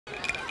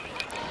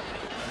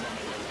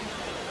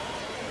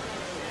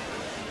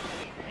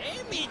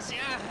みじ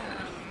ゃ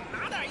ん。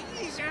まだいい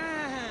じゃん。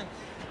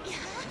や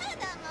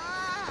だも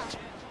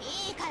う。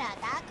いいから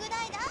拓大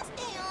出し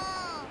てよ。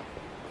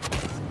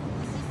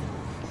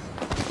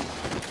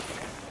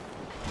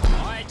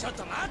おいちょっ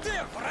と待て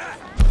よこら。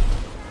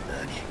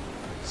何？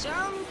ち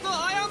ゃんと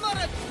謝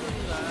れっつう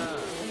んだ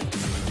よ。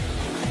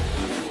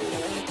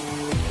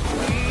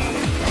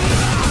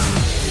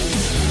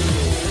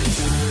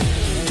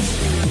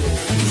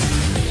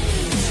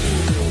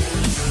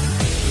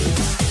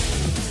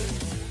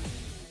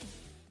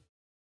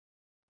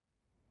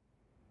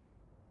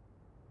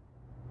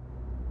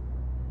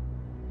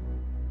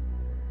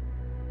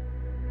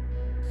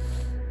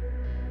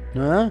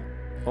Huh?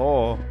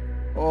 Oh.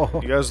 Oh,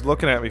 You guys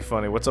looking at me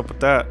funny. What's up with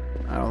that?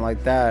 I don't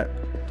like that.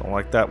 Don't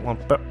like that one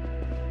bit.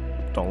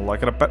 Don't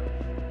like it a bit.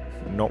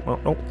 Nope, nope,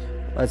 nope.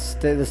 Let's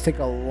take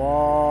a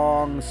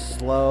long,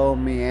 slow,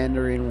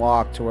 meandering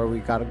walk to where we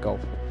gotta go.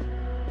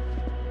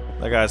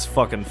 That guy's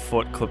fucking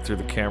foot clipped through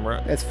the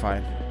camera. It's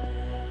fine.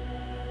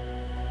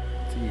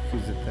 It's a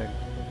Yakuza thing.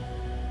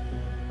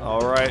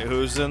 Alright,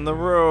 who's in the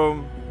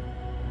room?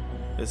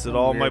 Is it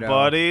all my Weirdo.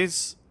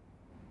 buddies?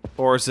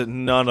 Or is it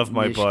none of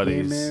my Mishki,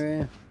 buddies?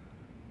 maybe?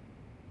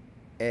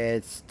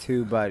 It's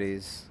two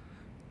buddies.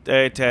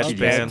 Hey, Tash Okay,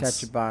 Bands.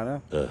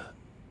 Tachibana.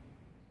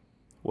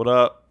 What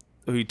up?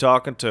 Who you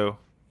talking to?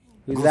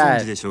 Who's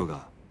that? でしょう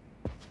が、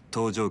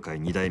東上界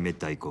2代目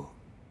代行、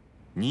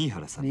新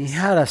原さんです。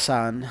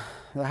 Nihara-san,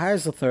 the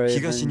highest authority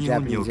in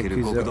Japanese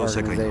Yakuza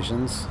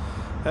organizations.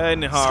 Hey,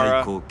 Nihara.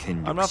 最高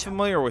権 I'm 力 not 者。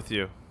 familiar with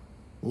you.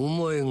 お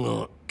前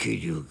が桐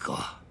生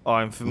か。 Oh,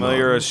 I'm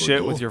familiar as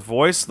shit with your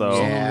voice, though. そ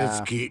の Yeah.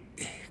 目つき、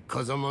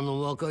風間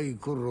の若い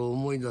頃を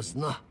思い出す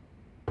な。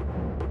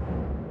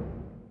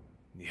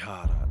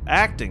 Nihara.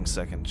 Acting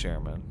second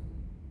chairman.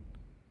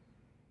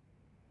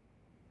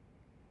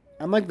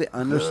 I'm like the 適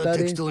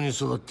understudy. 当に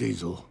座っていい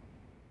ぞ。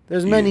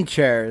 There's many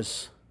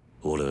chairs.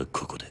 俺は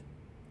ここで。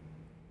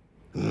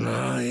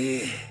な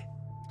い。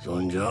そ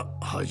んじゃ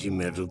始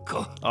める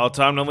か。 Oh,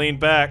 time to lean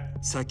back.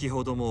 先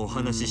ほどもお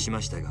話しし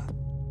ましたが、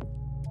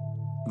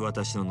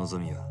私の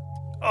望みは、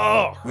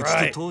 Oh, うち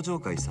right. と東上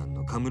界さん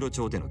のカムロ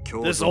町での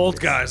共 This 同 old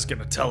です guy's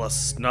gonna tell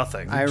us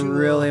nothing. I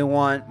really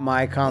want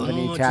my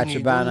company,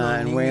 Tachibana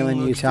and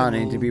Wayland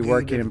Yutani, to be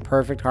working in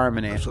perfect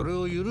harmony. それ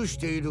を許し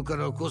ているか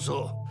らこ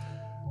そ、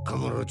カ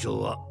ムロ町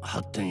は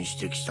発展し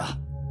てきた。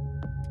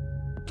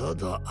た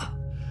だ、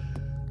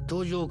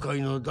東上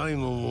界の大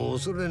門を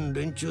恐れん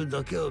連中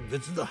だけは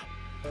別だ。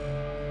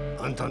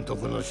あんたんと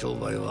この商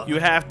売は。 You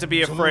have to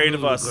be afraid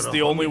of us. It's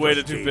the only way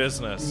to do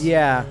business.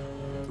 Yeah,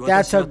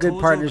 that's how good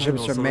私は partnerships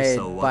東 are 上界の made, 恐ろし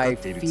さを分 by か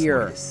っているつもり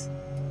fear. です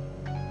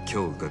今日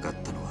伺っ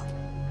たのは、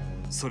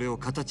それを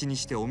形に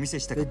してお見せ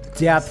したか The ったか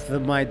らです depth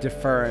of my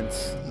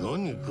deference.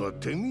 何か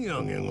手土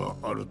産が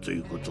あるとい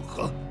うこと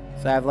か。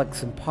 So I have like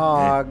some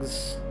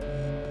pogs.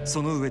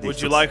 その上で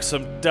Would you like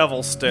some devil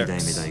 2代目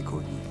sticks? 代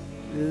行に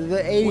The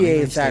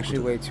 88 is actually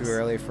way too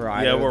early for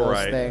either Yeah, of we're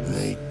those right. things.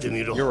 言って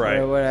みろ。 You're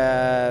right.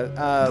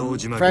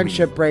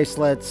 Friendship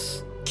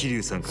bracelets.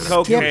 桐生さんから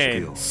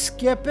Cocaine.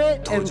 Skip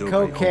it and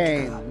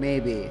cocaine,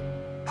 maybe.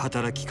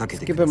 働きかけ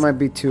て Skip く it ださ might い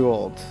be too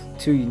old,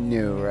 too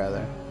new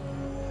rather.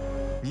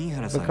 新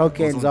原さ But んがご存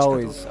cocaine's 知かど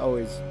う always か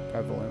always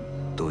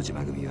prevalent. 堂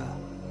島組は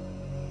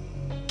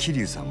桐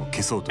生さんを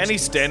消そうと And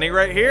して he's いま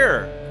す standing right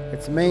here.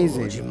 It's 堂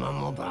amazing. 島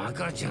もバ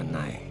カじゃ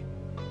ない。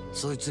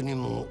そいつに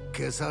も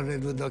消され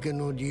るだけ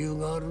の理由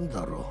があるん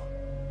だろ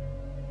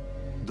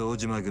堂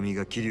島組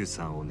が桐生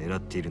さんを狙っ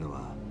ているの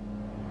は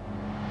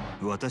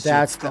私を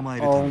That's 捕 the まえ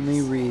るためで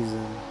only す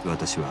reason.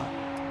 私は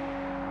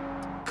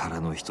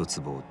殻の一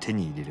粒を手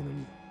に入れるの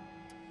に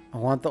I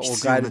want the old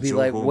guy to be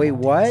like, wait,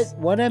 what?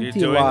 What You're empty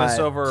doing this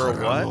lot? う。 over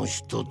殻の what?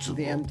 一つ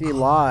The empty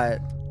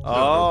lot.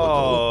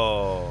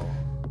 Oh.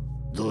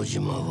 堂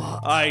島は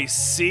I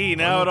see.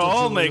 Now it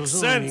all makes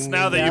sense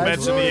now that you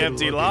mention the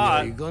empty い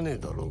lot. かねえ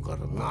だろうから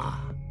な。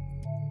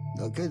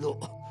だけど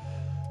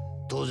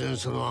当然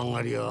その上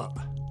がりは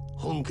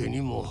本家に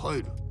も入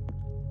る。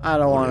 I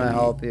don't want to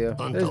help you.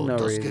 あん There's た no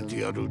を助け reason. て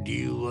やる理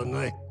由は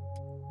ない。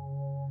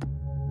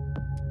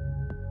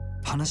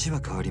話は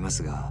変わりま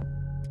すが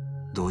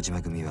堂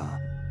島組は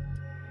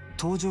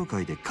東上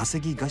界で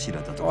稼ぎ頭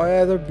だと Oh か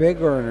yeah, they're big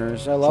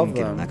earners. I 本 love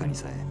家の them. 中に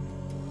さえ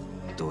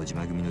堂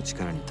島組の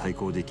力に対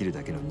抗できる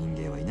だけの人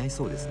間はいない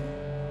そうですね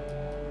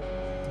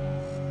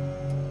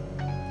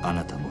あ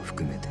なたも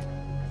含めて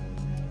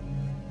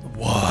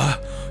What?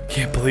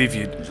 Can't believe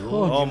you.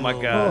 Oh my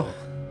god.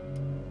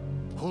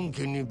 本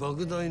家に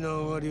莫大な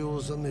上がり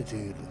を収めて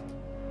いる。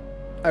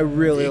 I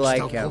really 生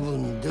like きた子 him.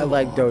 分で I は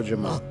like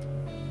Dojima.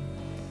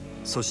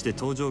 そして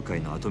東上界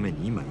の跡目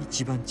に今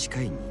一番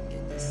近い人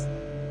間です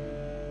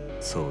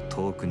そう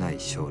遠くない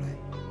将来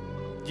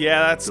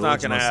Yeah, that's 堂 not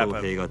島 gonna 宗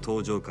happen. 平が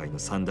東上界の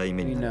三代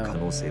目になる可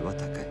能性は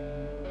高い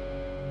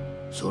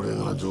それ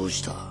がどう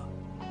した。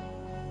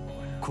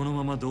この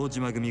まま堂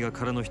島組が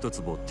殻の一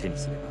粒を手に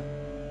すれば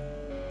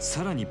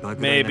さらに莫大な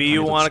金 Maybe you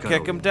と want to 力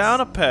を kick him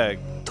down a peg.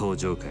 東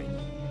上界に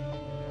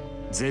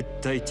絶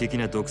対的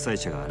な独裁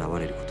者が現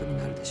れることに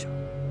なるでしょう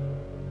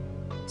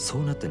そ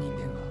うなった人間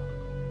は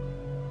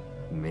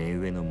目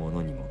上の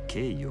者にも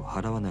敬意を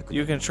払わなく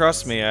You can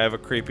trust me, I have a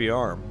creepy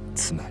arm.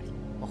 つまり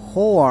A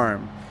whole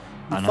arm.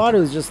 You thought it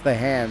was just the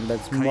hand.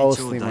 That's 会長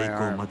mostly 代 my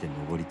行ま arm. で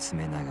上り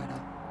詰めなが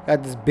ら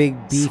Got this big,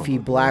 そ beefy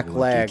の black 道具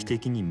は劇 leg.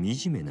 的に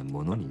惨めな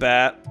ものに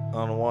Bat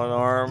on one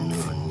arm,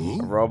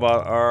 a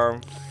robot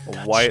arm,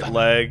 a white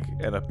leg,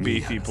 and a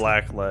beefy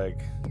black leg.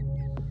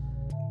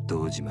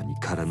 堂島に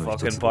殻の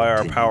一 Fucking つ by を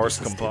our 手に入れ powers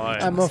させて combined. い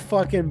ただ I'm き a ます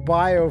fucking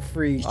bio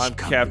freak. I'm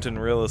Captain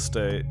Real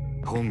Estate.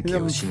 本家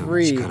をしのぐ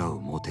free. 力を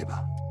持て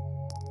ば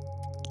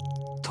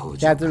登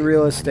場 Captain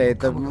Real Estate,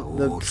 the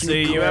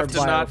See, you have to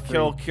bio not freak.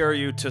 kill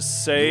Kiryu to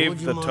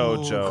save the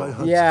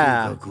Tojo.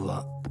 Yeah.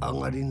 上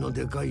がりの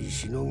でかい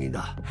しのぎ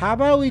だ。 How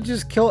about we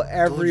just kill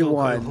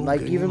everyone?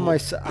 Like even my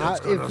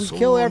if we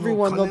kill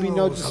everyone, there'll be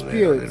no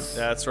disputes.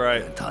 That's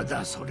right. た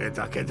だそれ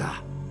だけ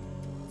だ。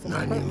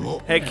何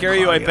も Hey,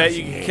 Kiryu, I bet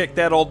you can kick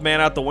that old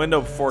man out the window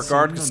before a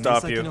guard can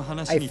stop you.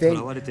 I think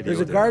there's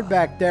a guard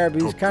back there,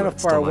 but he's kind of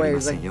far away.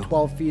 He's like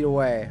 12 feet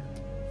away.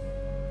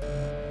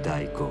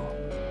 代行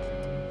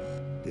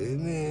て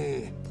め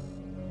え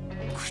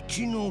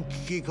口の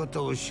聞き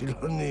方を知ら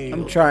ねえよ。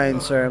 I'm trying,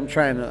 sir. I'm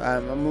trying to.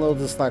 I'm a little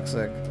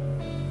dyslexic.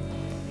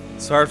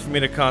 It's hard for me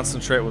to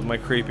concentrate with my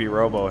creepy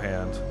robo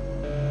hand.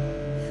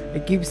 I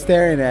keep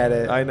staring at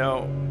it. I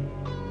know.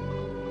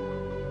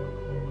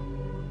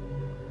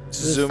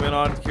 Zoom in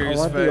on I Kiryu's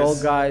want the old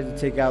face. guy to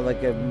take out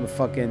like a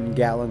fucking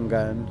Gatling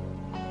gun.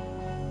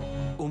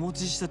 お持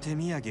ちした手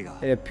土産が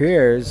It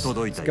appears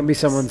it's gonna be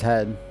someone's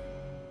head.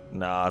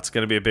 Nah, it's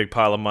gonna be a big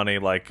pile of money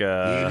like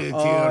Oh,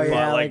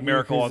 yeah, like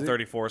Miracle on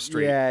Yakuza. 34th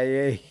Street. Yeah,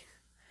 yeah.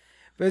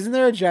 But isn't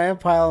there a giant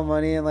pile of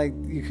money in like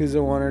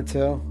Yakuza 1 or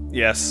 2?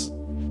 Yes,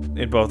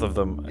 in both of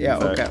them. in Yeah,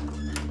 fact. okay.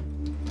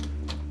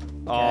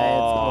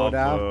 Oh,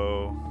 Oda.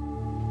 boo.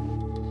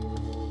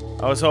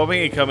 I was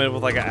hoping he'd come in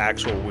with like an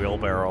actual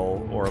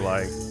wheelbarrow or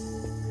like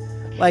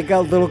Like a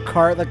little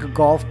cart, like a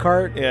golf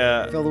cart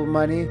yeah, filled with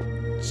money.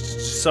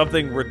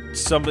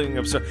 something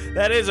absurd.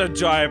 That is a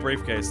giant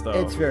briefcase though.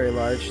 It's very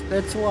large.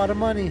 That's a lot of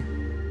money.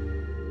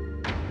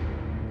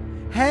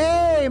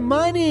 Hey,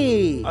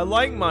 money! I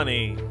like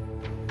money.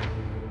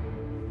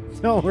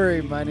 Don't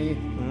worry, money.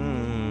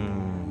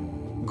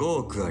 5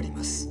億あり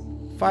ます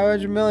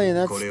 500 million,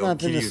 that's これを nothing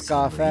桐 to 生さ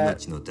ん scoff の at.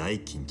 命の代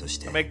金とし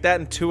て I make that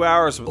in 2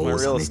 hours with お my 納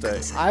real めくだ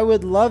estate. さい I would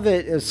love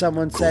it if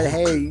someone said,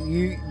 hey,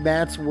 you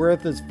Matt's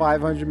worth is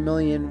 500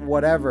 million,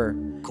 whatever.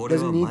 これ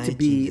は Doesn't need to 前金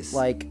be です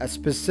like a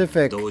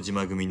specific 堂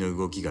島組の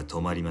動きが止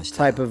まりまし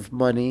た type of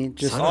money.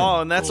 Just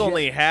Oh, and that's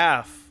only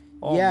half.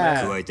 Oh,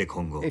 Yeah. 加えて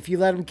今後 if you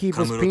let him keep his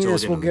カムロ町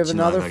penis, で we'll の give うち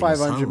の another 上が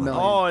りの 500 million.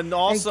 Oh, and And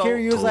also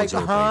Kiryu's like,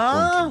 登場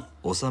huh? 会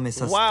本家に収めさ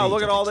せていた wow, だ look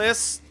at き all ま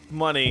す this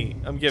money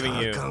I'm giving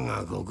た you. か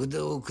が極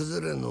道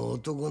崩れの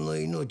男の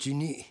命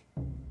に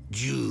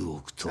10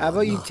億と How は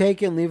about you な take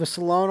it and leave us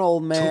alone,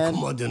 old そ man? こ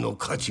までの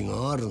価値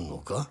があるの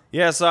か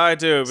Yes, I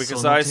do because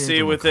その I 程 see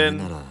度の金 within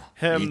なら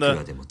him いくら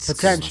the でも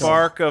作れます potential.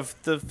 spark of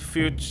the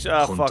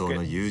future. 本 Fuck 当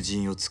の it. 友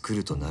人を作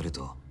るとなる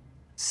と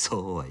そ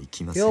うはい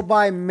きませ He'll ん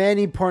buy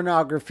many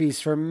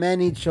pornographies for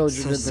many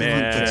children in the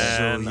Man.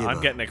 future. Man, I'm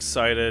getting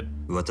excited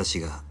私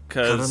が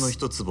殻の because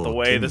一粒 the を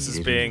way 手に this is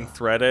入れる being には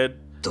threaded,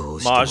 ど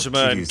うしても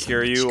Majima and 桐生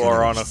Kiryu さん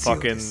are on の a 力が必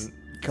要です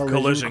fucking Collision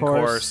collision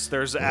course. course.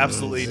 There's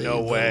absolutely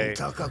no way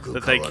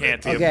that they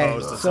can't be Okay,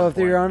 opposed at so some if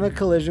they're point. on a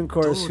collision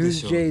course,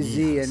 who's Told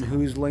Jay-Z you. and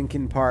who's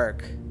Linkin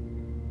Park?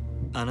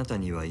 あなた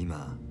には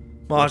今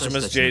Majima's 私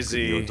たちの Jay-Z,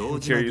 首を堂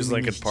島 Kiryu's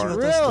組に Linkin 引き Park.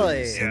 渡すと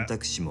いう Really? 選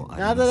択肢もあ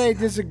り Not ま that I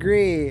すが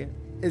disagree.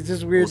 It's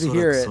just weird お to そら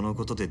hear く it. その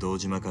ことで堂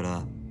島か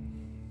ら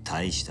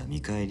大した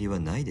見返りは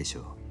ないでしょ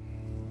う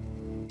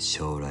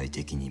将来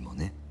的にも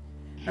ね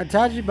Now,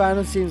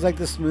 Tachibana seems like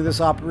the smoothest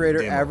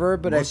operator ever,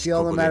 but I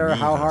feel no matter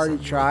how hard he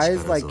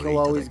tries, like he'll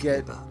always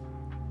get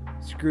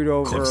screwed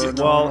over. and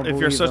no one Well, will if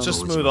you're believe such a him.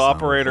 smooth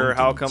operator,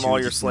 how come all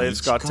your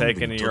slaves got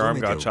taken and your arm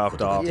got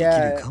chopped off?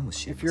 Yeah,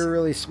 if you're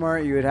really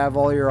smart, you would have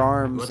all your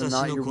arms and 私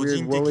not の your 個 weird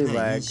人 woolly 的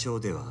な leg. 印象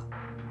では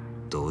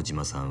堂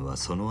島さんは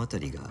そのあた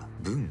りが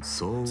分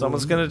相応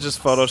Someone's gonna just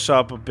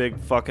Photoshop a big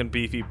fucking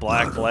beefy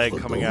black leg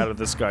coming out of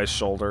this guy's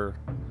shoulder.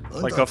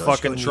 Like a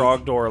fucking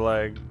Trogdor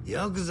leg.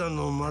 ヤクザ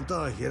の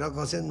股開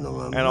かせんの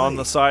が And on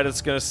the side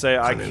it's gonna say,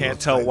 I can't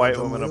tell white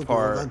women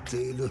apart.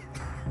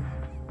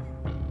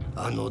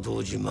 あの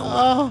堂島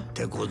が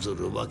手こず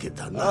るわけ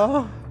だ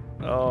な。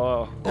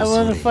 Oh. And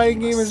when the fighting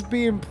game is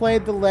being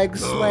played, the leg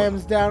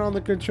slams down on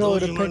the controller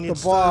to pick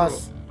the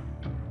boss.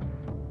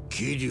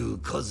 桐生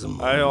一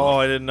馬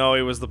I didn't know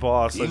he was the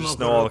boss. I 今 just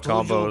か know ら all the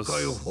登場 combos.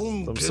 会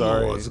本 I'm 家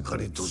sorry. の預か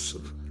りとす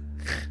る。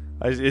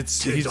 He's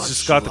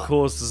just got the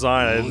coolest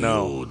design. I didn't 無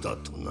know. 用だ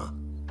とな。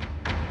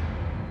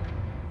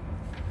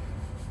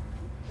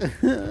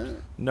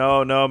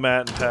 No,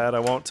 Matt and Pat. I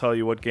won't tell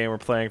you what game we're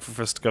playing for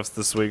Fisticuffs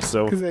this week.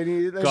 So, Because I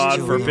need, God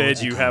I forbid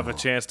you have a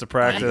chance to I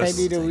practice.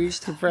 need a week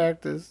to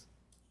practice.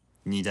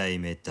 二代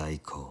目代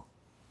行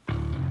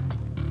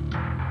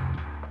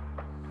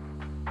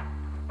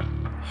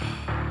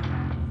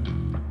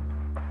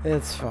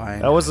It's fine.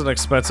 That was an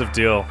expensive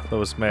deal that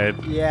was made.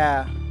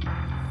 Yeah.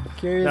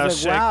 Kiryu's Now like,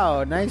 shake-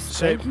 wow, nice.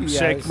 Shake, Thank you guys.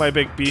 shake my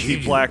big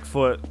beefy black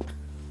foot.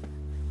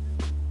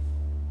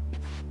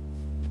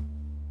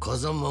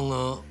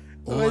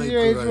 was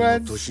your age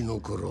once?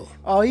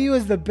 Oh, he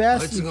was the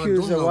best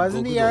Yakuza,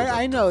 wasn't he?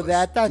 I know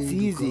that. That's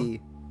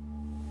easy.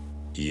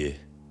 いえ、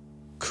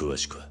詳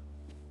しくは。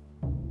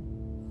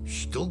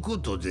一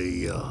言で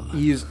いや。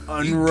 He's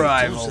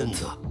unrivaled.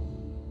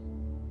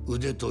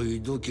 腕とい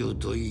い度胸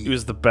といい。 He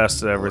was the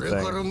best at これか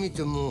ら everything. 見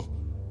ても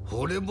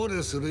惚れ惚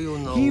れするよう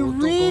な He 男気を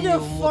持つ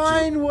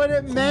redefined what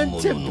it meant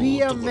to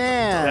be a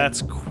man.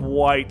 That's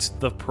quite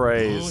the も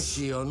praise.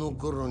 しあの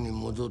頃に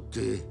戻っ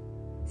て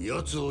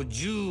奴を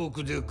10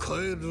億で買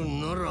える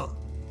なら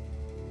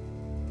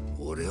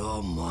俺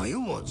は迷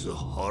わず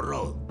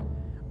払う。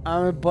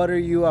 I'm gonna butter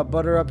you up,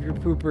 butter up your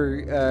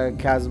pooper,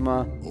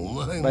 Kazuma, お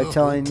前 by が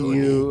telling 本当に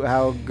you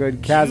how good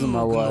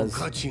Kazuma 10億の was.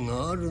 価値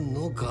がある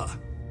のか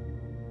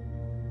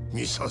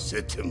見さ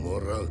せて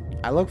もらう。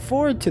 I look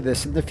forward to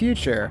this in the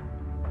future.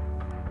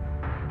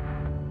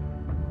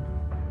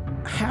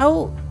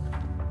 How?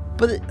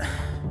 But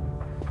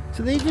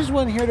so they just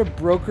went here to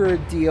broker a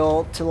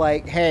deal to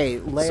like, hey,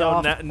 lay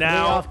off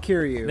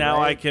Kiryu. Now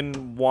right? I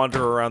can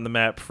wander around the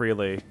map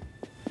freely.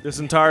 This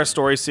entire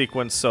story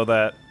sequence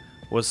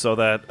was so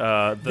that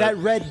that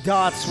red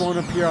dots won't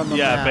appear on the map.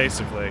 yeah,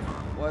 basically.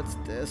 What's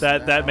this?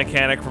 That now?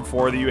 mechanic from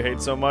 4 that you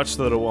hate so much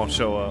so that it won't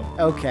show up.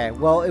 Okay,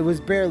 well, it was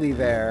barely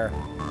there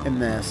in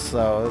this,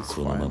 so it's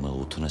このま fine. ま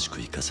おとなし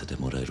く行かせて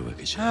もらえるわ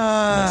けじゃ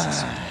なさ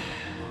そうだ。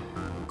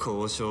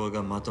交渉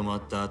がまとま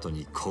った後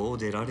にこう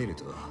出られる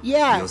とは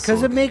Yeah, 予想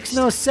because it 外 makes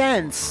no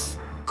sense.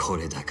 こ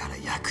れだから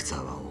ヤクザ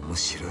は面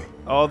白い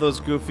All those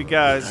goofy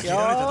guys. 諦め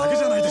ただけ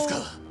じゃないですか。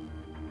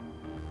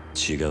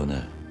違う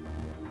な。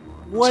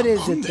 What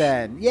is it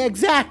then? Yeah, ビ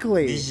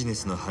exactly. ジネ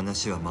スの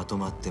話はまと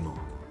まっても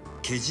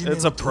けじめを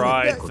It's a 取る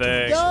pride ことに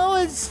thing. No,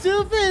 it's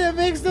stupid. It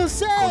makes no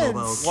この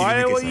場を sense. 切り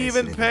Why 抜 do け we さえす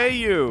even れば pay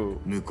you?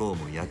 向こう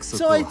も約 So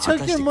束 I を果 took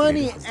たし your てくれる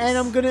money はずです and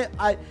I'm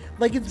gonna,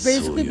 like it's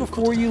basically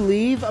before you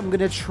leave, I'm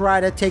gonna try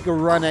to take a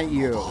run at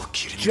you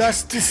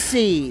just to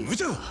see. 無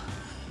茶だ。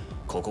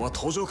ここは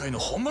登場界の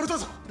本丸だ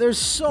ぞ。 There's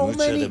so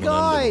many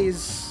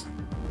guys.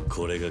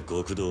 これが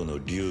極道の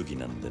流儀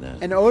なんでな。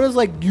 And Oda's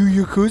like, you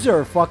Yakuza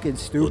are fucking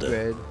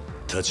stupid.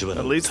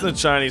 At least in the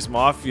Chinese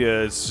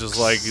mafia, it's just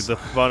like the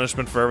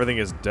punishment for everything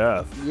is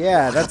death.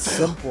 Yeah, that's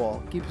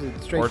simple. Keeps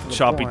it straight Or to the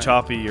choppy point.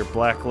 choppy your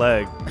black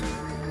leg.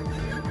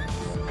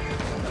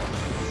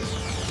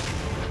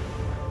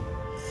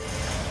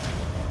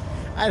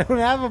 I don't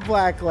have a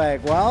black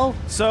leg. Well,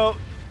 So,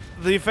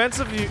 the events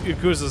of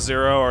Yakuza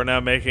 0 are now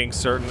making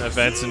certain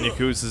events in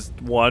Yakuza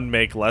 1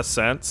 make less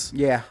sense.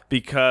 yeah.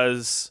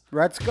 Because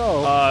Let's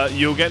go.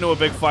 you get into a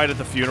big fight at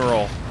the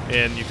funeral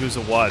in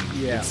Yakuza 1.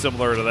 Yeah. It's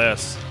similar to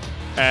this.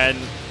 And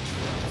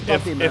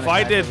about the amount if of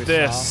I guys did that we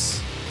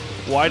this,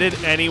 why did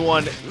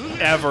anyone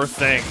ever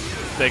think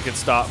they could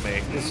stop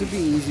me? This would be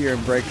easier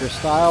in breaker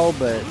style,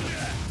 but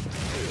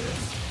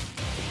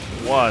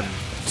 1,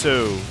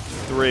 2,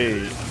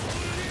 3.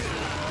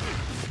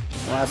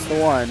 well, that's the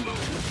one.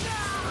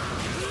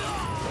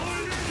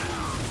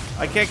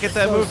 I can't get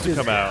that So move to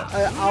stupid. come out.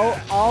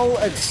 I'll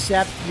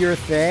accept your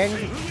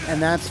thing,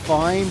 and that's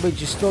fine, but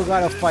you still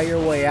gotta fight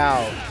your way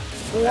out.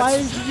 Well, why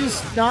didn't you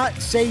just not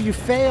say you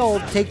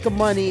failed, take the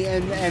money,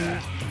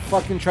 and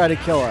fucking try to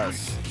kill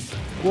us?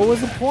 What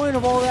was the point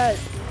of all that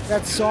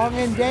song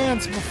and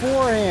dance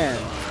beforehand?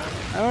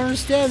 I don't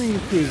understand the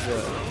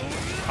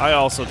Yakuza. I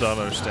also don't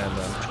understand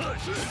that.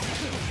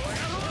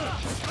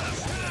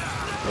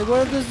 Like,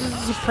 what if this is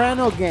a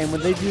Soprano game?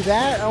 Would they do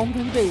that? I don't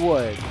think they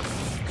would.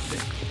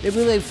 They'd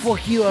be like,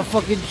 fuck you, I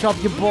fucking chop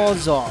your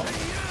balls off.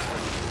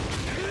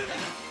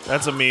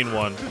 That's a mean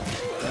one.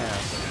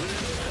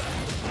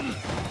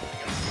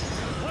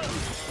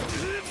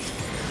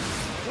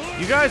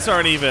 You guys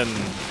aren't even...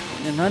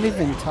 They're not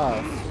even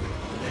tough.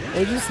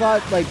 They just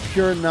thought like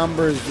pure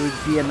numbers would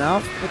be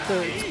enough, but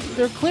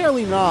they're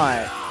clearly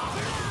not.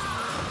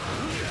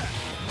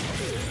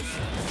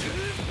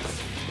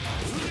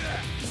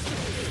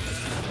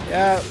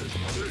 Yeah.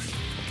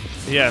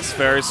 Yes,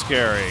 very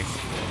scary.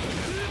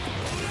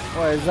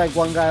 What, is like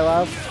one guy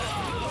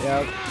left?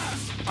 Yep.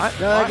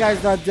 No, that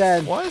guy's not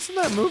dead. Why isn't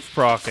that move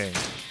proccing?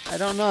 I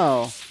don't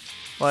know.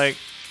 Like,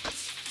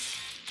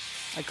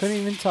 I couldn't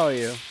even tell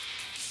you.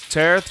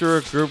 tear through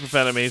a group of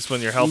enemies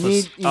when your health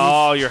is...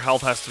 Oh, your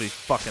health has to be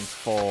fucking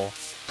full.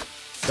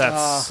 That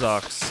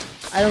sucks.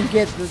 I don't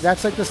get...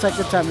 That's like the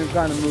second time we've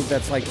gotten a move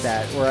that's like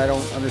that, where I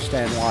don't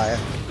understand why.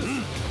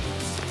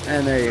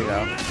 And there you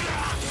go.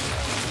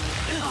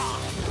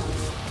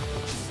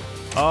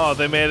 Oh,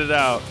 they made it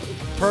out.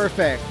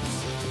 Perfect.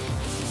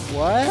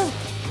 What?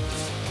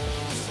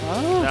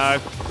 Huh?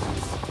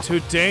 Now, too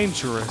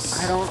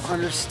dangerous. I don't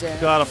understand.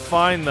 Gotta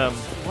find them.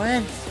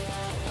 When?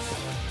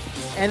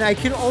 And I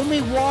can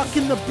only walk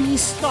in the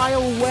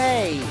B-style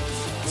way.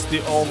 It's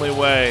the only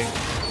way.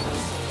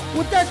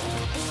 What that?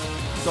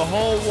 The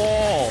whole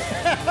wall.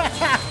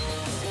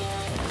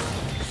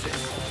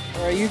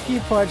 Alright, you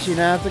keep punching.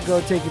 I have to go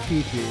take a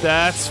pee-pee.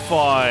 That's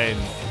fine.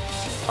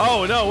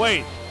 Oh, no,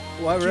 wait.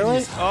 What,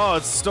 really? Oh,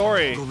 it's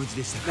story.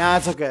 Nah,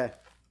 it's okay.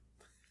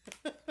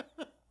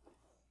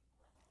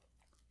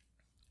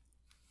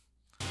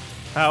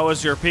 How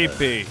was your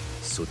pee-pee?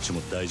 It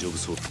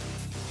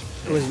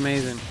was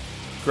amazing.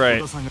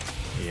 Great.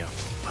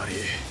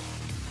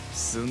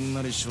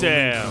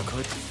 Damn.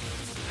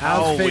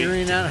 How's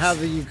figuring out how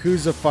the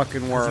Yakuza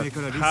fucking work?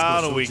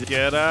 How do we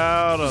get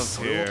out of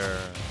here?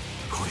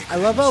 I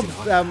love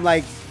how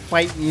like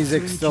fight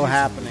music's still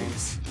happening,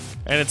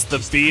 and it's the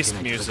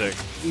Beast music,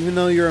 even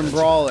though you're in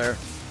Brawler.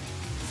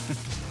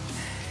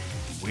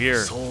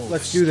 Weird.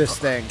 Let's do this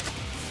thing.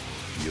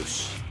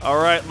 All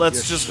right,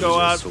 let's just go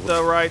out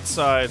the right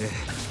side,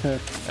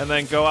 and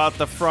then go out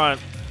the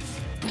front,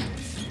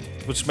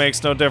 which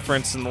makes no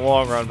difference in the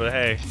long run. But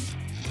hey.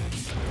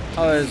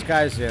 Oh, there's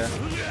guys here.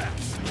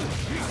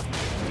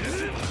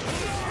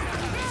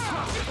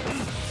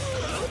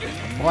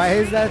 Why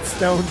is that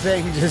stone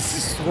thing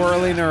just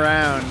swirling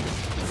around?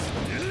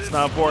 It's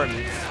not important.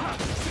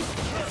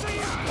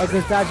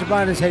 Okay,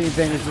 Tachibana's hating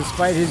thing is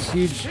despite his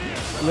huge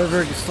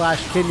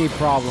liver/kidney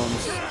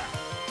problems.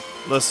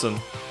 Listen,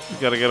 we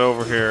gotta get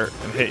over here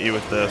and hit you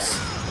with this.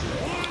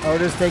 Oh,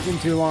 it is taking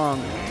too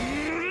long.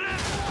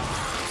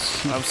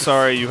 I'm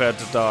sorry you had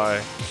to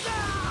die.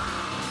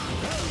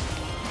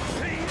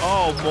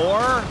 Oh,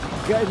 more?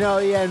 No,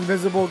 yeah,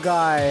 invisible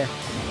guy.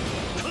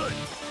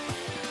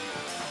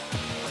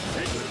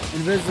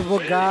 Invisible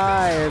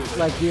guy,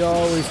 like he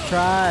always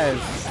tries.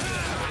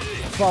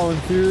 Falling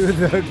through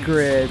the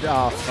grid.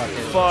 Oh, fuck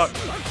it. Fuck.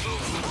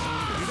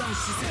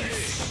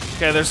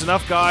 Okay, there's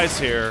enough guys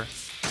here.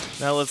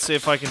 Now let's see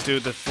if I can do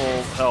the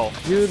full health.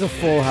 Do the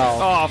full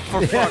health. Oh,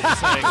 for fuck's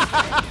sake.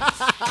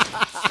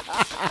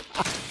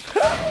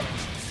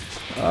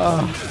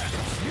 Oh.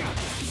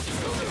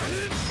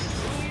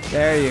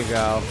 There you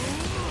go.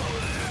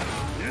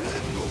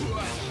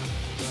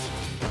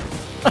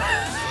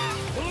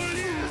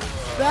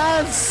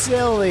 That's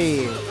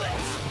silly.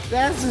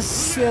 That's a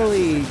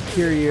silly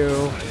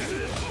Kiryu.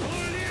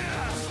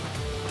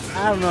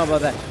 I don't know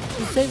about that.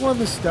 Just take one of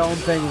the stone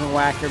things and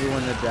whack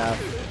everyone to death.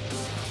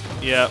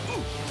 Yep.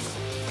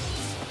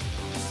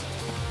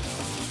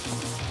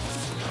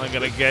 I'm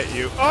gonna get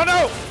you. Oh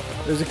no!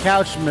 There's a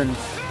couchman.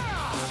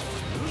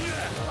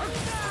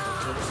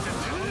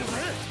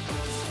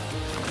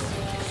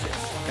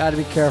 Gotta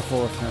be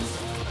careful with him.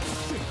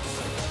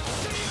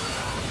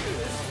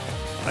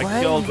 I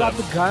What? killed You got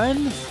them. the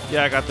gun?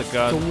 Yeah, I got the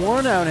gun. It's a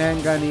worn out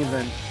handgun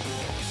even.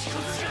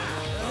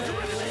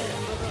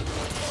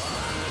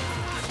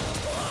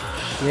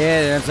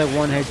 Yeah, that's like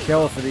one hit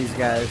kill for these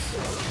guys.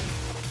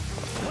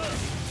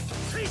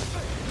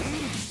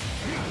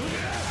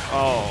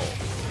 Oh.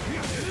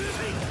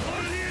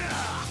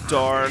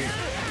 Darn.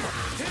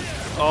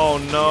 Oh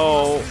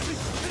no.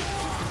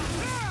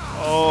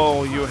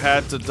 Oh, you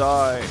had to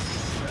die.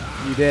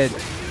 You did.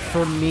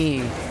 For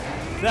me.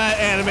 That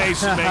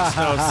animation makes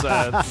no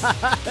sense.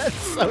 That's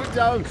so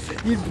dumb.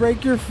 You'd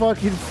break your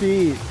fucking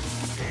feet.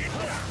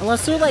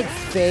 Unless they're like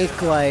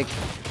fake, like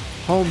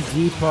Home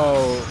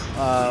Depot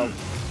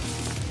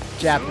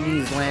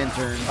Japanese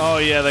lanterns. Oh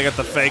yeah, they got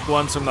the fake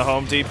ones from the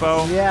Home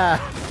Depot. Yeah.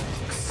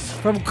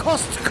 From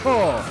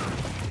Costco.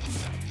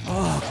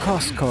 Oh,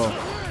 Costco.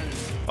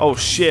 Oh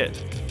shit.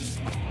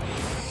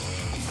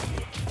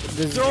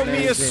 This Throw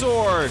me a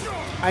sword.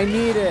 I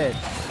need it.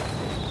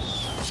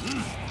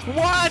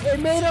 What?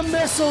 It made a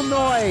missile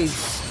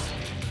noise.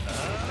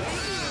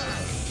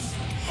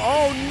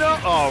 Oh no.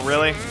 Oh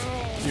really?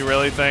 You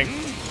really think?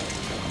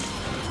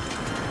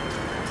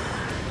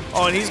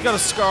 Oh, and he's got a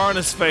scar on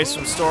his face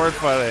from sword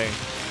fighting.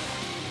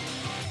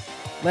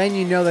 Letting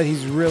you know that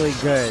he's really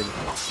good.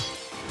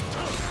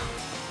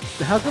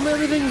 How come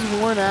everything's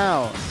worn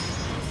out?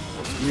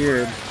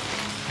 Weird.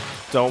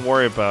 Don't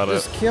worry about it.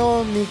 Just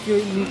kill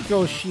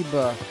Miko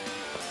Shiba.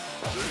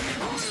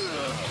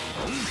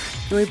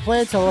 Can we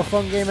play a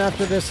telephone game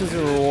after this as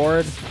a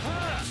reward?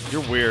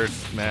 You're weird,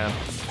 man.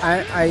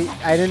 I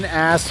didn't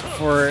ask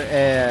for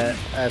a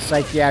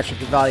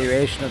psychiatric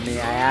evaluation of me.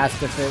 I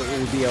asked if it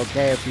would be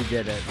okay if you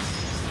did it.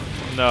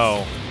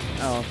 No.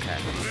 Oh, okay.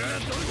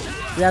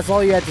 That's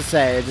all you had to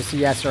say, just a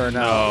yes or a no.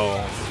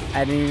 No.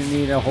 I didn't even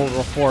need a whole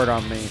report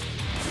on me.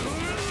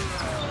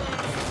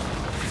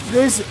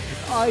 This,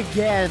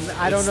 again,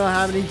 I don't know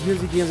how many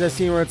Yakuza games I've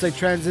seen where it's like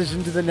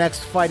transition to the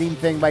next fighting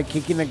thing by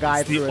kicking a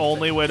guy through the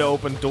only way to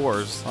open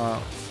doors.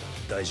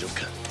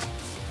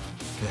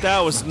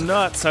 That was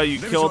nuts how you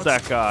killed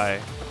that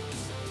guy.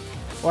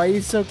 Why are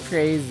you so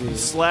crazy? He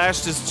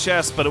slashed his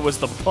chest, but it was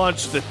the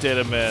punch that did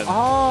him in.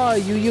 Oh,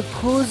 you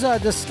Yakuza,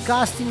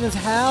 disgusting as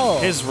hell.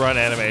 His run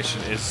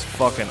animation is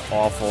fucking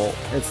awful.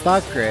 It's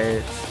not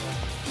great.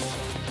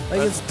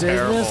 Like, That's it's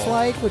terrible.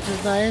 business-like, which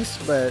is nice,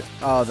 but...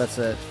 Oh, that's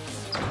it.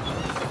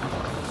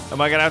 Am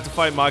I gonna have to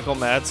fight Michael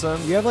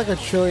Madsen? You have like 1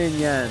 trillion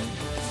yen.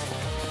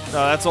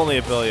 No, that's only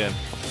 $1 billion.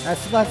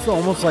 That's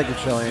almost like 1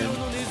 trillion.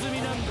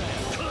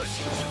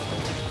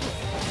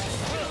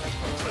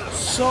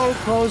 So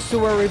close to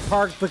where we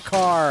parked the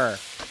car.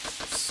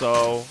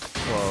 So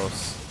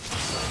close.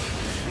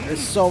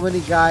 There's so many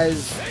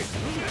guys.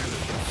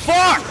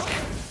 Fuck!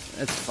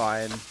 It's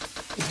fine.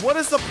 What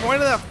is the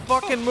point of that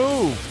fucking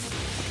move?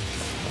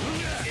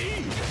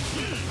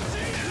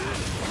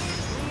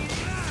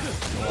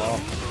 Well,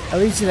 At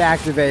least it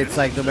activates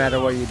like no matter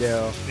what you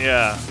do.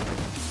 Yeah.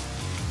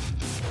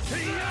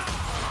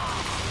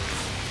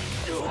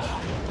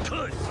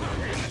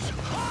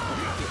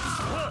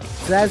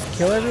 Does that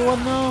kill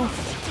everyone though?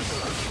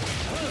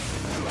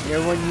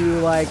 Yeah, when you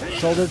like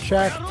shoulder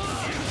check?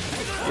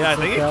 Yeah, I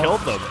think it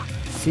killed them.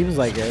 Seems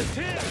like it.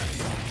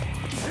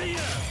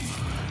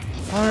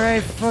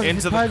 Alright, fucking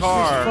Into the punch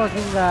car. this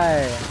fucking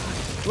guy.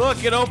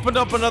 Look, it opened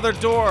up another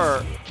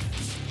door.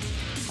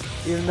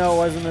 Even though it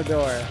wasn't a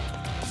door.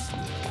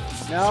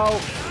 No.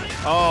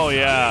 Oh,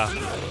 yeah.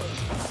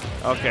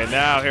 Okay,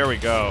 now here we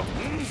go.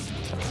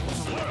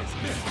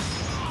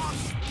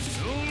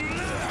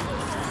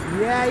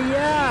 Yeah,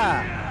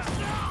 yeah.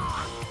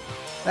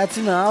 That's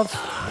enough.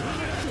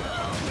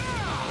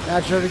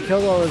 Not sure to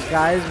kill all those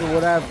guys, but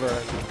whatever.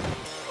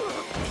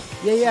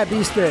 Yeah, yeah,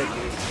 beast it.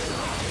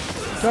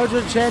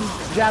 Jojo Chen,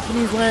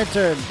 Japanese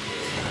lantern.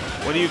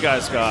 What do you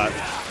guys got?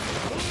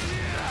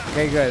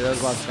 Okay, good. That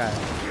was last guy.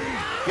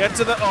 Get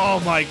to the... Oh,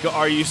 my God.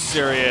 Are you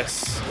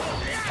serious?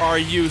 Are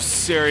you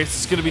serious?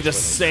 It's going to be the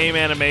same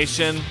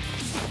animation?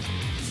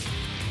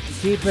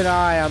 Keep an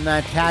eye on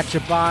that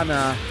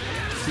Tachibana.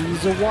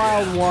 He's a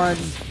wild one.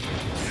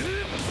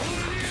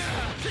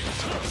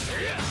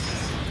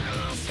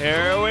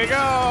 Here we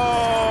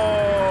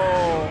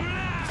go.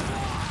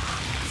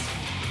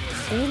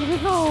 Here we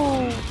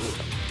go.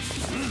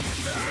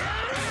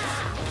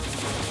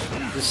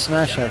 Just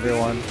smash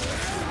everyone.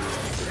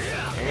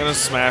 I'm going to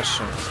smash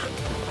him.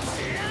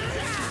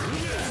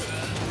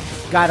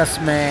 Gotta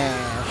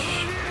smash.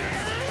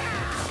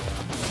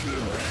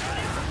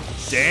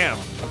 Damn.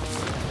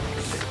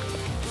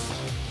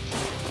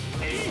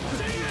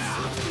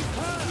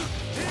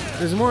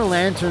 There's more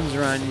lanterns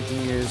around you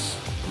can use.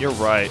 You're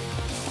right.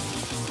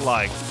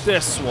 Like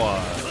this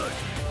one.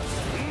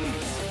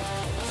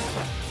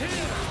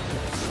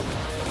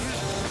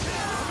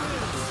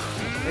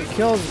 It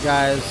kills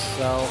guys,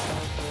 so.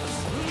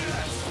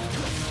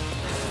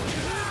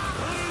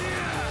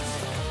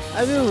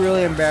 I feel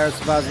really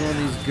embarrassed about one of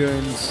these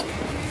goons.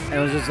 And it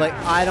was just like,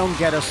 I don't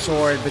get a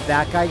sword, but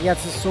that guy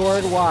gets a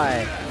sword?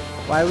 Why?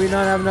 Why do we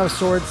not have enough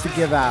swords to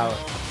give out?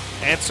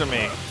 Answer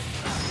me.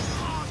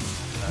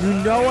 You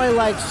know I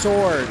like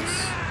swords.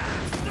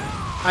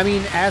 I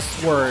mean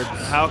S words.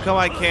 How come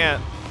I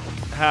can't?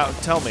 How?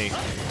 Tell me.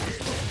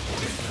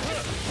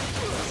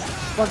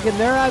 Fucking,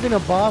 they're having a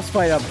boss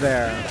fight up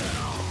there.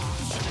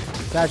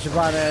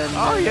 Tachibana and...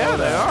 Oh yeah,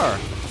 they are.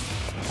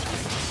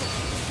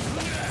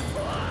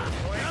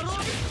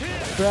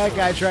 That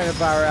guy trying to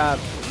power up.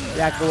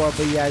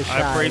 Yakuza, yeah,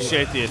 I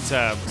appreciate the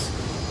attempt.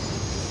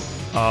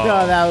 Oh,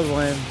 No, that was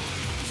lame.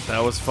 that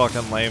was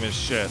fucking lame as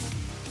shit.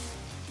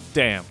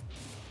 Damn.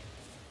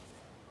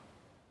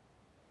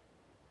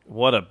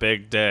 What a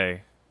big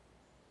day.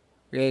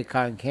 Great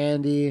cotton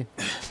candy.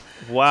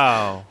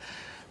 Wow.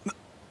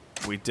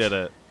 We did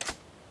it.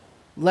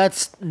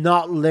 Let's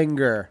not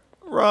linger.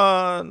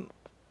 Run.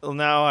 Well,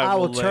 now I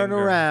will will turn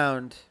linger.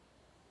 around.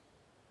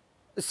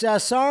 So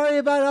sorry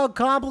about how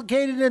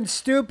complicated and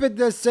stupid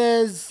this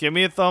is. Give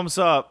me a thumbs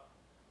up.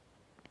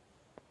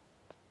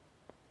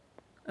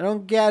 I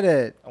don't get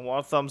it. I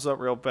want a thumbs up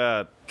real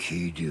bad.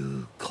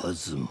 Kiryu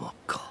Kazuma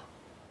か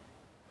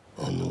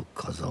あの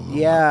風間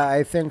Yeah,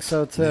 I think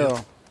so too.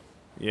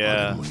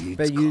 Yeah.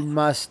 But you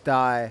must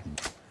die.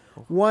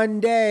 One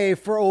day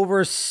for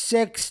over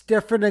 6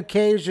 different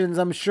occasions,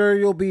 I'm sure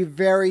you'll be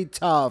very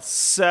tough.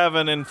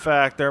 7, in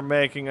fact. They're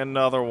making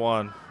another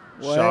one.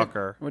 What?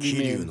 Shocker. What do you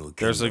桐生 mean? の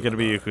There's 剣 going to だ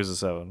be な Yakuza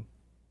 7.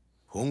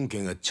 本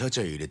家がちゃち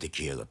ゃ入れて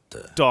きやがった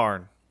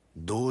Darn.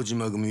 堂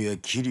島組は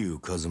桐生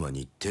一馬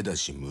に手出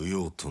し無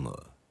用とな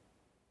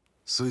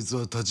そいつ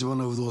は橘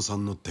不動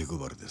産の手配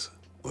りです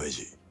親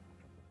父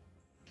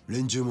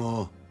連中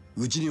も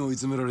うちに追い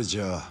詰められ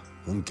ちゃ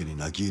本家に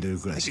泣き入れる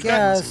くらいしか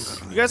ありません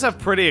から You guys have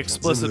pretty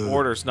explicit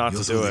orders not to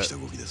do it.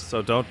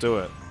 So don't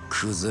do it.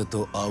 久世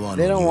と阿波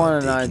They 野 don't に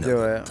は want で to き not な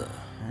do かっ it.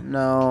 た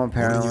No,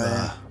 俺に apparently.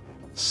 は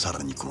さ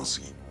らにこの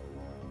すぎ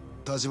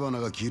橘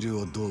が桐生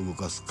をどう動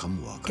かすか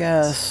もわかり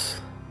ま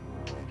す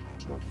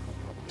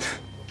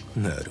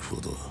Guess. なるほ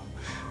ど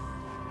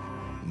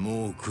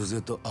もう久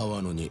世と阿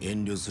波野に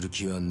遠慮する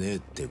気はねえっ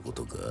てこ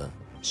とか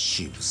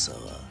渋沢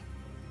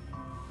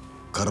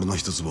彼の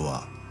一坪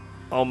は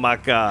Oh my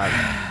god.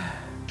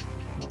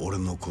 俺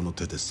のこの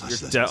手で差し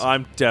出 You're します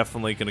I'm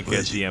definitely going to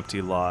get the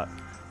empty lot.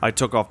 I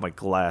took off my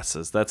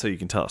glasses. That's how you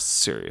can tell how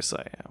serious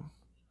I am.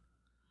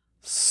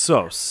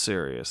 So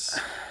serious.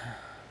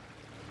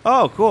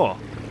 Oh, cool.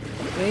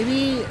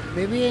 Maybe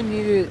I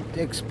need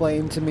to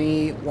explain to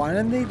me, why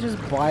don't they just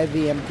buy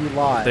the empty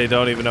lot? They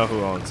don't even know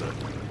who owns it.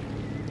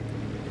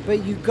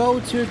 But you go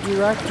to a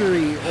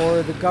directory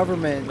or the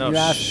government, No, you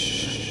ask...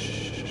 shh.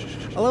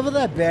 I love how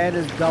that band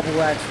is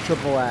XXX,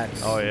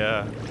 XXX. Oh,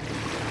 yeah.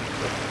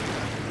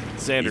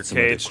 Xander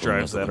Cage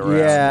drives that around.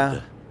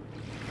 Yeah.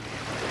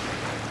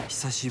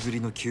 久しぶり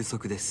の休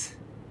息です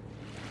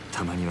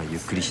たまにはゆ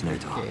っくりしない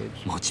と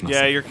持ちませ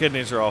Yeah, ん your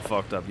kidneys are all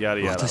fucked up.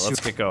 Yada yada. Let's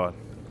get going.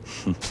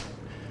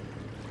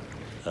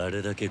 Yeah,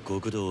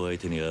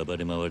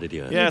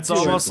 it's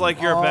almost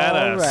like you're a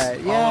badass.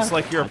 Alright, yeah. Almost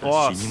like you're a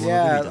boss.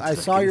 Yeah, I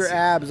saw your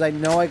abs. I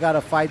know I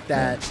gotta fight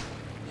that.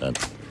 は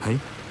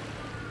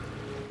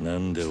い。な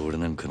んで俺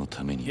なんかの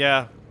ために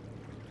Yeah.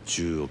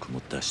 10億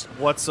も出した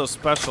What's so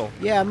special?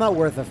 Yeah, I'm not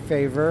worth a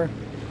favor.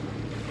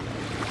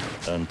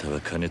 あんたは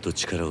金と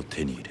力を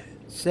手に入れ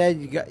Said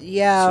you got そ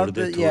yeah, れ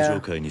で but 登 yeah.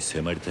 場界に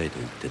迫りたいと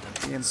言ってた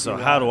So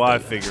how do I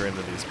figure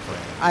into these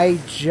plans? I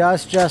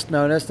just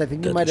noticed. I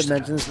think you might have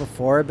mentioned this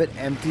before, but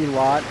empty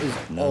lot is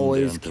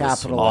always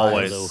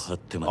capitalized.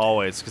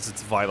 Always, because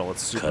it's vital.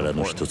 It's super 殻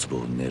の important. 一粒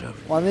を狙う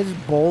Why don't they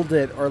just bold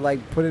it or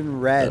like put in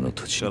red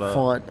Shut up.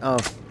 font? Oh,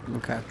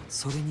 okay.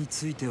 それに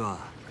ついては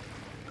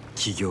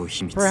企業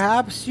秘密。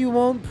 Perhaps you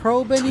won't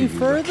probe any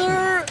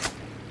further?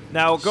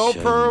 Now go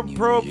Shining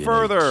probe Yellow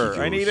further.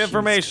 I Kyo need Shinsuke.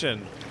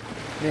 information.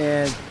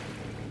 Man.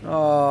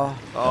 Oh.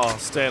 Oh,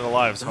 staying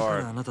alive is だか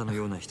ら hard. あなたの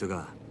ような人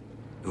が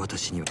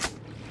私には。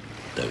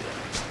だが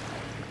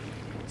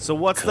So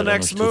what's the 殻の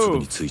next 一粒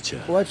に move? ついちゃ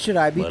What should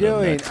I be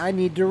doing? I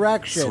need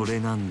そ direction. れ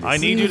なんです。 I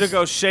need you to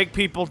go shake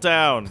people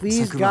down.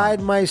 Please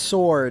guide my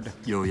sword.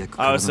 ようやく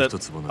I 殻の was 一 at.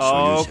 坪の所有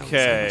者を探し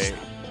Okay.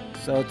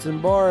 た。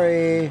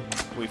 Sotenbori.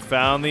 We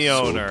found the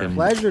owner.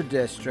 Pleasure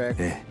District.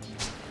 え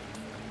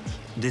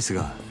え。です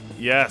が、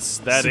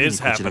 Yes, that すぐに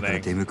is こちらから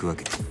happening. 出向くわ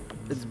け。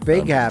 It's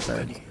big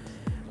happening.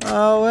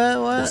 Oh, what?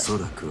 お What? そ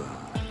らくは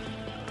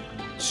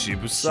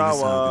渋沢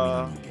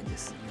Shibusawa. 組の人間で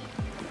す。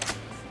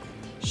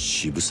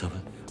渋沢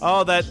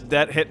Oh,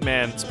 that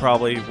hitman's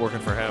probably working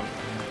for him.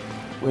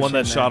 The Which one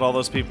that hitman? shot all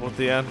those people at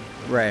the end.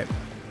 Right.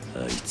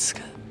 あいつ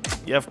か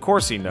Yeah, of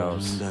course he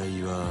knows. 問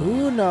題は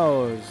Who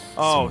knows?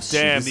 Oh, So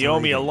damn, the Shibusawa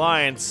Omi guy.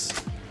 Alliance.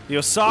 The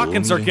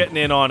Osakans are Omi. getting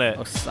in on it.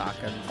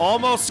 Osaka.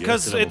 Almost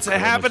because Yeah, it's it's a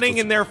little happening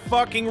close. in their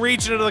fucking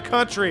region of the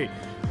country.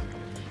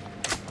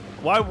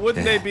 Why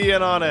wouldn't they be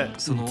in on it?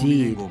 その近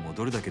江連合も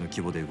どれだけの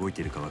規模で動い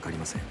ているかわかり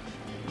ません。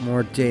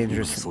 More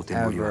dangerous than 想定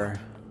盛りは ever.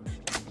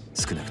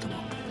 少なくとも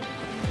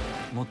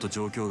もっと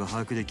状況が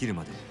把握できる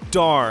まで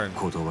Darn.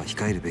 行動は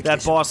控えるべきで That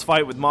しょう。 boss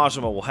fight with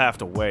Majima will have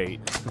to wait.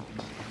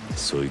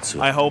 そい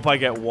つ I は hope I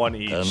get one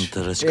あん each.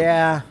 たらしく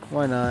Yeah,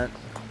 why not?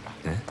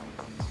 え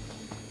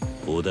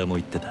小田も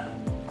言ってた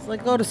It's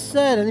like Oda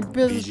said, any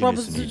ビ business ジネ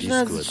スに proposition リス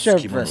has クは its つ share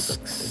きものだって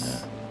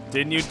risks. な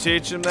Didn't you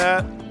teach him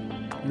that?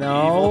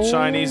 No. Evil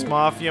Chinese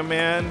mafia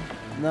man?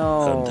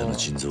 あんた No. の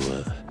腎臓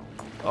は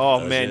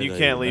Oh man, you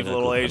can't leave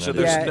little Asia.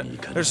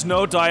 There's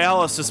no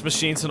dialysis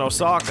machines in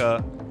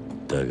Osaka.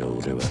 だが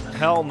俺は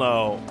Hell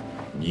no.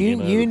 逃 You,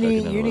 げ回 you るだけ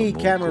need な you のは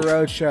need もう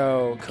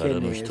Kamurocho 殻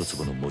の一 kidneys.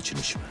 粒の持ち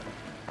主は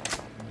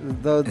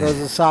Those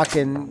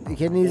Osakan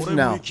kidneys?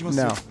 No,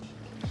 no.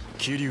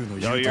 桐生の Yo,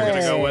 言う you're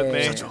gonna go with me?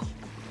 Hey.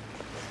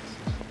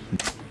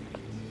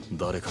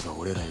 誰かが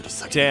俺らより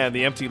先 Damn,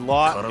 the empty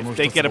lot. If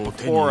they get it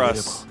before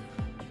us,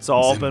 it's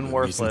all been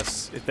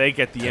worthless. If they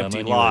get the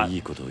empty lot,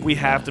 we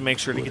have to make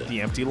sure to get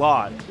the empty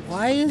lot.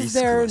 Why is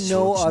there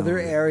no other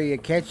area?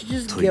 Can't you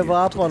just give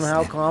up on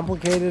how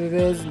complicated it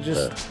is and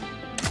just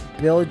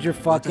build your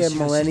fucking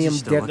Millennium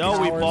Dip No,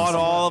 we Towers? bought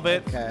all of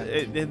it,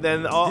 Okay. and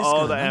then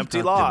the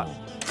empty lot.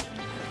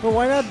 But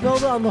why not build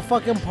it on the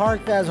fucking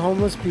park that has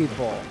homeless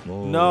people?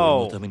 もう No.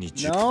 俺のために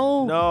10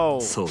 No?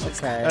 No, そうで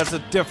すか。 Okay. that's a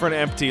different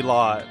empty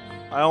lot.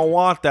 I don't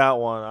want that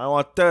one. I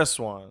want this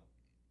one.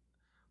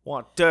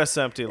 Want this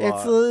empty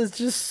lot. It's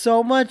just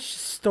so much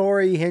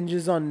story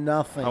hinges on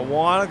nothing. I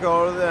want to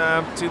go to the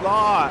empty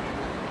lot.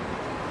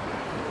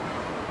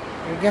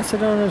 I guess I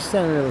don't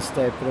understand real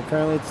estate, but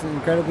apparently it's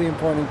incredibly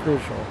important and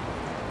crucial.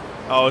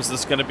 Oh, is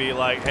this gonna be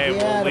like, hey,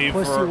 Yeah, the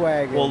pussy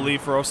wagon. we'll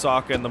leave for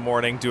Osaka in the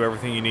morning. Do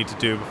everything you need to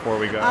do before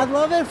we go. I'd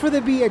love it for there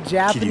to be a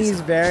Japanese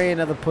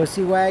variant of the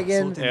pussy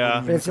wagon.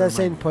 Yeah. But instead of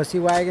saying pussy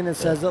wagon, it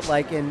says it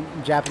like in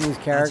Japanese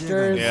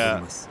characters.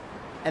 Yeah.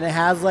 And it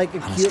has like a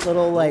cute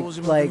little like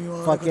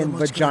fucking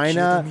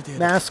vagina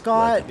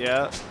mascot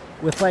Yeah,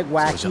 with like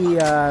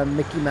wacky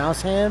Mickey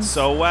Mouse hands.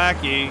 so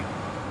wacky.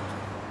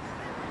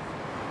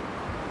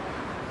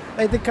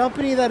 Like the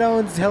company that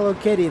owns Hello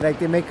Kitty, like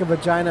they make a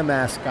vagina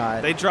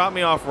mascot. They dropped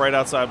me off right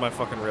outside my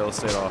fucking real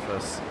estate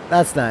office.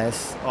 That's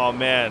nice. Oh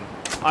man,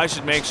 I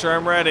should make sure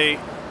I'm ready.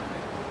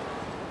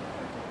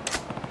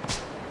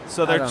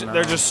 So I don't know.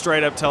 they're just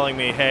straight up telling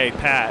me, hey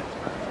Pat,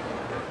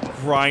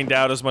 grind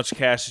out as much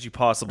cash as you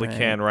possibly Right,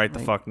 can right the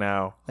like- fuck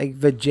now. Like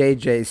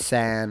Vijay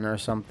San or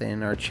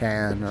something, or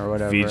Chan or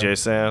whatever. VJ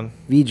San.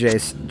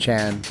 VJ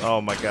Chan.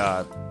 Oh my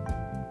god.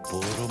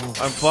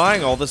 I'm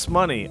buying all this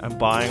money. I'm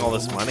buying all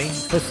this money.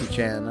 Pussy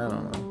Chan, I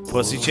don't know.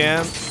 Pussy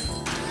Chan.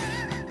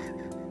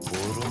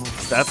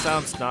 That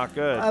sounds not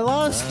good. A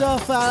lot of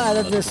stuff out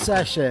of this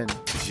session.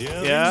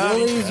 Yeah.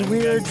 Lily's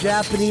weird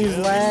Japanese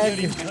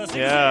leg.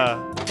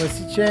 Yeah.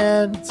 Pussy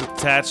Chan. It's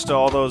attached to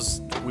all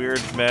those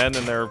weird men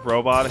and their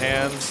robot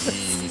hands.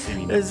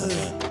 This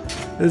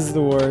is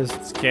the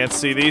worst. Can't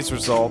see these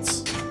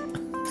results.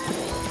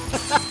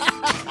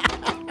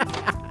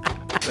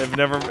 They've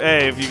never.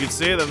 Hey, if you could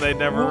see them, they'd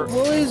never.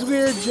 Lily's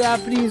weird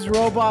Japanese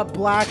robot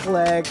black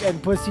leg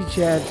and Pussy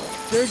Chan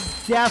They're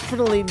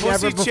definitely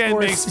never Pussy Chan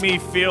before makes me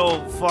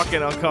feel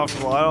fucking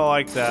uncomfortable. I don't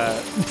like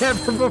that.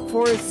 never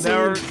before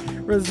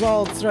seen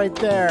results right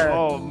there.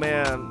 Oh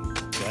man.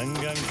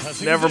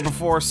 Never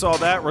before saw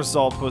that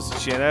result,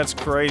 Pussy Chan. That's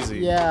crazy.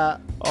 Yeah.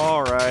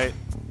 Alright.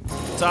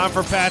 Time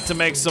for Pat to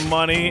make some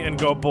money and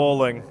go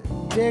bowling.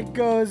 Dick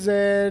goes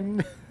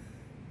in.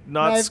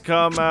 Nuts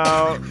come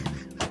out.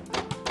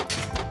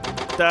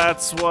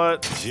 That's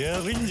what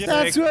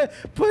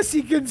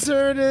Pussy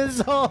Concern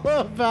is all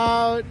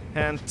about.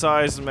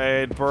 hentai's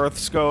made.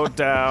 Births go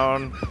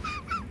down.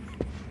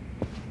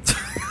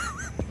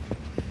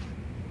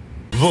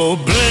 We'll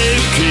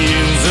break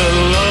in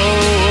the